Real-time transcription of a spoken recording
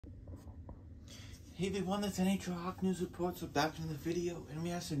Hey everyone, it's NHL Hockey News Reports. We're back in the video, and we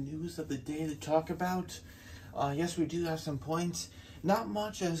have some news of the day to talk about. Yes, we do have some points. Not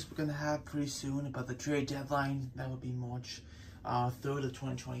much, as we're going to have pretty soon about the trade deadline. That would be March 3rd of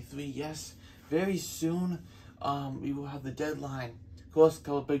 2023. Yes, very soon we will have the deadline. Of course, a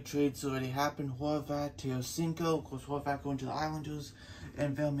couple big trades already happened. Horvat, Teoscinco. Of course, Horvat going to the Islanders,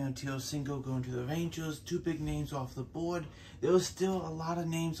 and Velmian Teoscinco going to the Rangers. Two big names off the board. There was still a lot of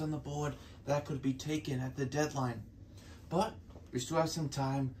names on the board that could be taken at the deadline. But we still have some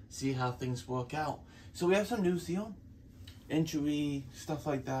time to see how things work out. So we have some news here. Injury, stuff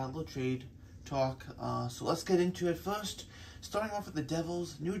like that, a little trade talk. So let's get into it first. Starting off with the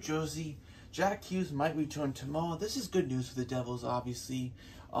Devils, New Jersey. Jack Hughes might return tomorrow. This is good news for the Devils, obviously.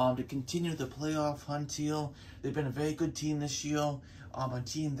 To continue the playoff hunt here. They've been a very good team this year. A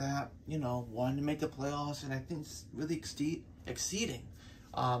team that, wanted to make the playoffs, and I think it's really exceeding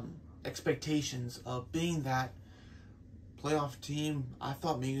expectations of being that playoff team. I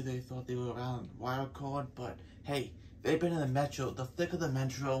thought maybe they thought they were around wild card, but hey, they've been in the Metro, the thick of the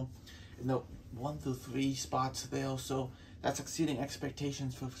Metro, in the 1 through 3 spots there, so that's exceeding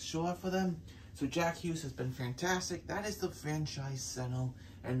expectations for sure for them. So Jack Hughes has been fantastic. That is the franchise center,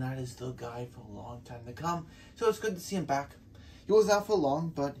 and that is the guy for a long time to come. So it's good to see him back. He was out for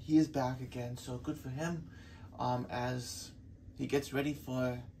long, but he is back again, so good for him as he gets ready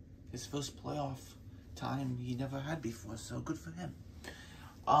for his first playoff time he never had before, so good for him.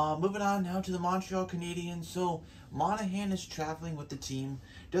 Moving on now to the Montreal Canadiens. So Monahan is traveling with the team.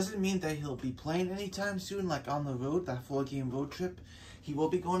 Doesn't mean that he'll be playing anytime soon, like on the road, that 4-game road trip. He will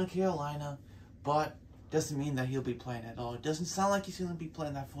be going to Carolina, but doesn't mean that he'll be playing at all. It doesn't sound like he's going to be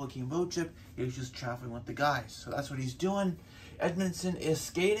playing that 4-game road trip. He's just traveling with the guys, so that's what he's doing. Edmondson is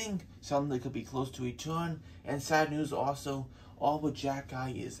skating, something that could be close to return. And sad news also,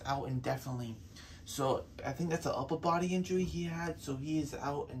 Xhekaj is out indefinitely. So I think that's an upper body injury he had, so he is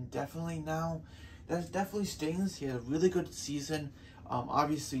out indefinitely now. That definitely stings. He had a really good season.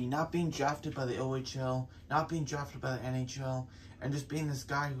 Obviously not being drafted by the OHL, not being drafted by the NHL, and just being this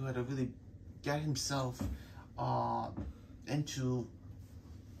guy who had to really get himself into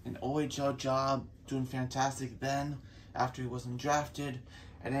an OHL job, doing fantastic then after he wasn't drafted,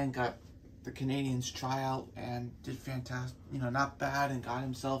 and then got the Canadiens tryout and did fantastic, not bad, and got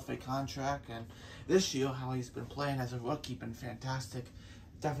himself a contract. And this year, how he's been playing as a rookie, been fantastic.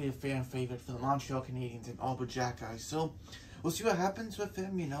 Definitely a fan favorite for the Montreal Canadiens and Xhekaj. So we'll see what happens with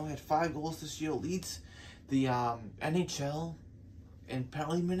him. He had 5 goals this year, leads the NHL in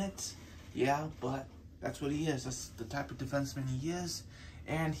penalty minutes. Yeah, but that's what he is. That's the type of defenseman he is.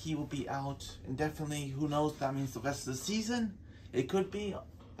 And he will be out indefinitely. Who knows? That means the rest of the season. It could be.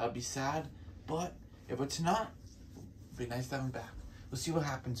 That'd be sad. But if it's not, it'd be nice to have him back. We'll see what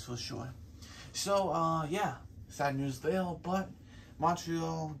happens for sure. So, yeah, sad news there. But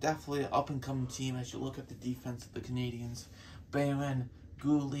Montreal, definitely an up-and-coming team as you look at the defense of the Canadiens. Barron,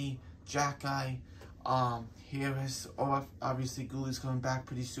 Gouli, Xhekaj, Harris. Obviously, Gouli's coming back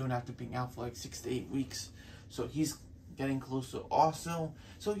pretty soon after being out for like 6 to 8 weeks. So he's getting closer also.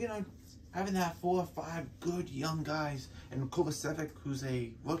 So, having that 4 or 5 good young guys. And Kovacevic, who's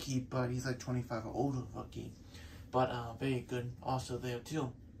a rookie, but he's like 25 or older rookie. But very good also there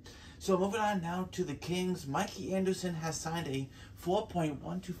too. So moving on now to the Kings. Mikey Anderson has signed a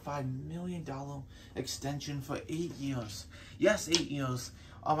 $4.125 million extension for 8 years. Yes, 8 years.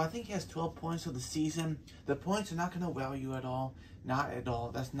 I think he has 12 points for the season. The points are not going to wow you at all. Not at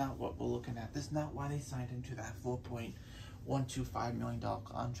all. That's not what we're looking at. That's not why they signed him to that $4.125 million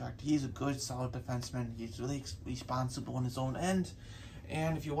contract. He's a good, solid defenseman. He's really responsible on his own end.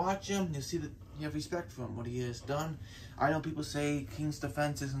 And if you watch him, you'll see that you have respect for him, what he has done. I know people say Kings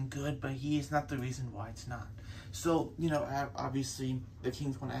defense isn't good, but he is not the reason why it's not. So, obviously, the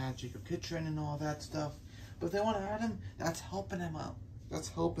Kings want to add Jacob Kitchen and all that stuff. But if they want to add him, that's helping him out. That's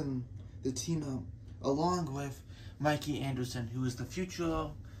helping the team out. Along with Mikey Anderson, who is the future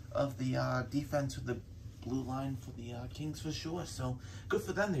of the defense with the blue line for the Kings for sure. So, good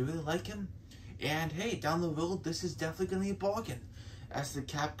for them. They really like him. And, hey, down the road, this is definitely going to be a bargain. As the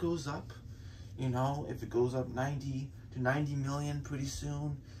cap goes up, if it goes up 90 to 90 million pretty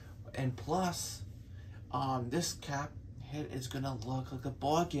soon, and plus, this cap hit is gonna look like a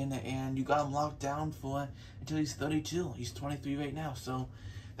bargain, and you got him locked down for until he's 32. He's 23 right now, so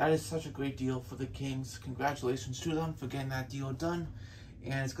that is such a great deal for the Kings. Congratulations to them for getting that deal done,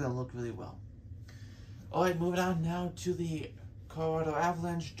 and it's gonna look really well. All right, moving on now to the Colorado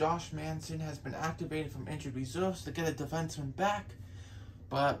Avalanche. Josh Manson has been activated from injured reserves to get a defenseman back.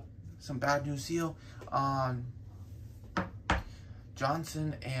 But some bad news here.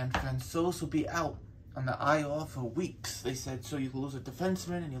 Johnson and Francois will be out on the IR for weeks. They said, so you lose a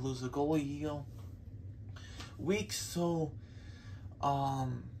defenseman and you lose a goalie, weeks. So,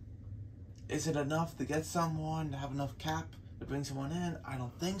 is it enough to get someone, to have enough cap to bring someone in? I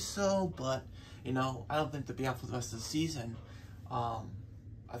don't think so, but, I don't think they'll be out for the rest of the season. I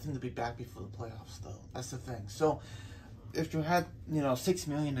think they'll be back before the playoffs, though. That's the thing. So, if you had, $6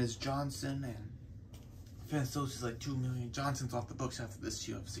 million as Johnson, and Francouz is like $2 million. Johnson's off the books after this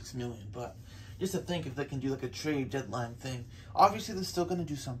year of $6 million, but just to think if they can do like a trade deadline thing. Obviously, they're still going to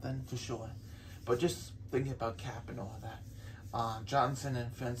do something for sure, but just thinking about cap and all of that. Johnson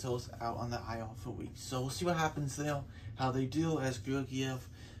and Francouz out on the IR for weeks, so we'll see what happens there, how they do as Georgiev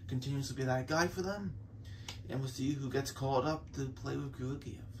continues to be that guy for them, and we'll see who gets called up to play with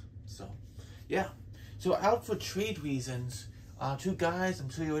Georgiev. So, yeah. So out for trade reasons, two guys I'm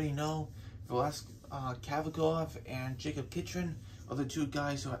sure you already know, Kavagov and Xhekaj are the two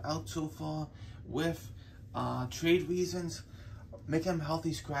guys who are out so far with trade reasons. Make them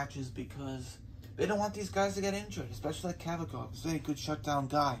healthy scratches because they don't want these guys to get injured, especially like Kavagov. He's a very good shutdown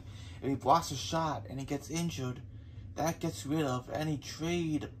guy. If he blocks a shot and he gets injured, that gets rid of any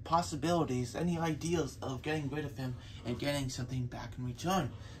trade possibilities, any ideas of getting rid of him and getting something back in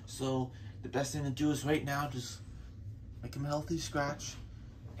return. So the best thing to do is right now just make him a healthy scratch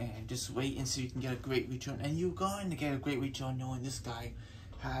and just wait and see if you can get a great return. And you're going to get a great return knowing this guy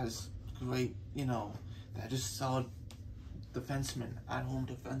has great, that just solid defenseman, at-home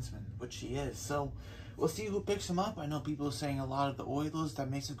defenseman, which he is. So we'll see who picks him up. I know people are saying a lot of the Oilers. That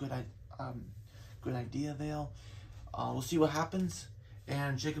makes a good idea there. We'll see what happens.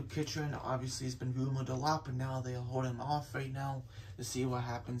 And Xhekaj obviously has been rumored a lot, but now they'll hold him off right now to see what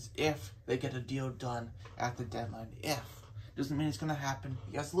happens if they get a deal done at the deadline. If. Doesn't mean it's going to happen.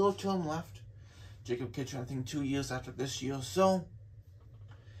 He has a little term left. Xhekaj, I think 2 years after this year. So,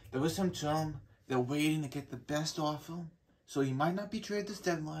 there is some term. They're waiting to get the best offer. So, he might not be traded this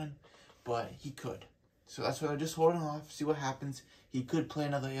deadline, but he could. So, that's why they're just holding off, see what happens. He could play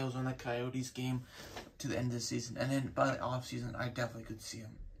another Arizona Coyotes game to the end of the season. And then by the offseason, I definitely could see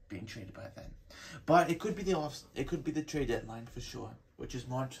him being traded by then. But it could be the trade deadline for sure, which is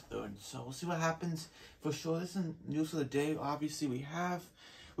March 3rd. So we'll see what happens for sure. This is news of the day. Obviously,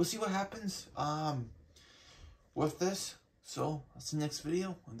 we'll see what happens with this. So I'll see you next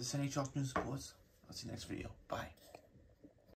video on this NHL News Sports. I'll see you next video. Bye.